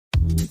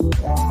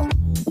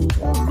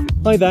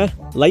Hi there.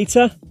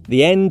 Later,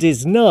 the end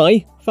is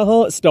nigh for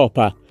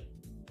Heartstopper.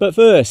 But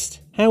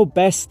first, how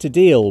best to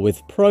deal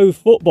with pro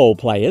football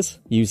players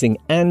using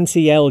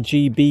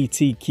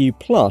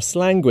anti-LGBTQ+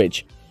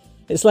 language.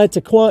 It's led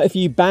to quite a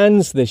few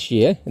bans this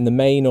year in the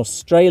main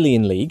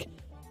Australian league,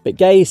 but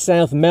gay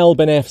South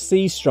Melbourne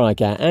FC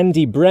striker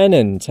Andy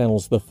Brennan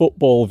tells the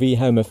Football v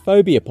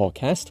Homophobia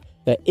podcast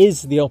there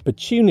is the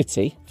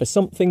opportunity for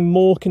something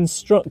more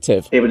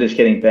constructive. People just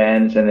getting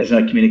banned and there's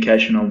no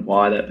communication on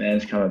why that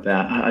ban's come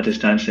about. I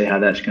just don't see how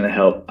that's going to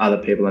help other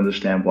people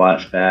understand why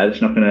it's bad.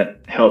 It's not going to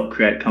help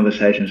create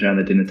conversations around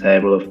the dinner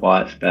table of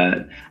why it's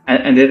bad.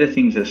 And they're the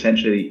things that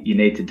essentially you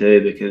need to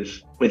do,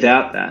 because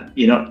without that,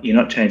 you're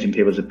not changing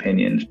people's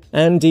opinions.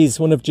 Andy's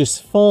one of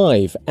just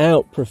 5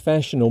 out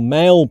professional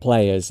male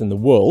players in the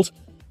world.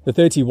 The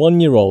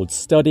 31-year-old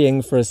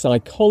studying for a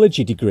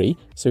psychology degree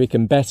so he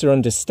can better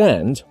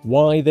understand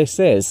why this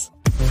is.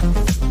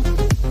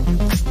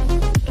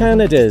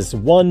 Canada's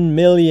 1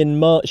 million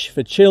March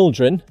for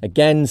Children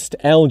against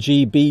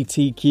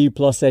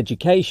LGBTQ+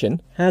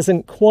 education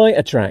hasn't quite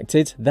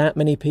attracted that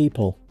many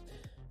people.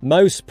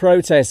 Most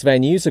protest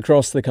venues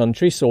across the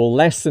country saw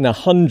less than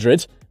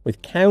 100,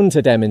 with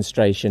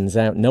counter-demonstrations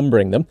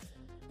outnumbering them.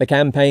 The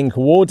campaign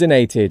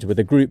coordinated with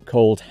a group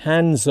called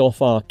Hands Off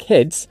Our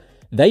Kids.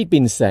 They'd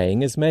been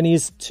saying as many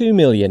as 2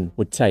 million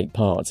would take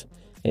part.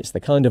 It's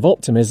the kind of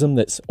optimism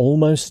that's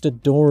almost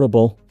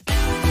adorable.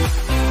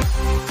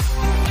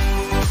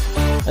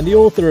 And the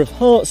author of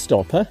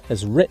Heartstopper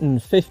has written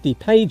 50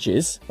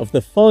 pages of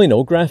the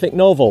final graphic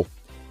novel.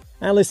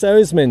 Alice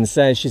Oseman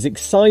says she's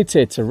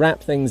excited to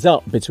wrap things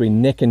up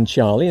between Nick and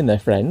Charlie and their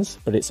friends,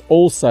 but it's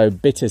also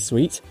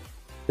bittersweet.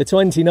 The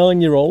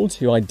 29-year-old,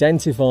 who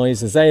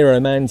identifies as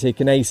aromantic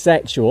and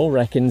asexual,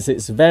 reckons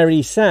it's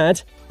very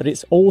sad, but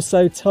it's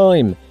also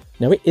time.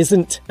 No, it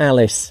isn't,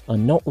 Alice.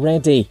 I'm not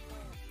ready.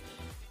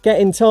 Get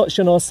in touch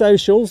on our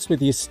socials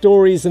with your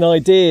stories and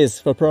ideas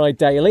for Pride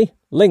Daily.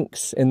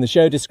 Links in the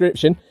show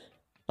description.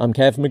 I'm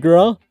Kev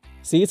McGrath.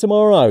 See you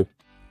tomorrow.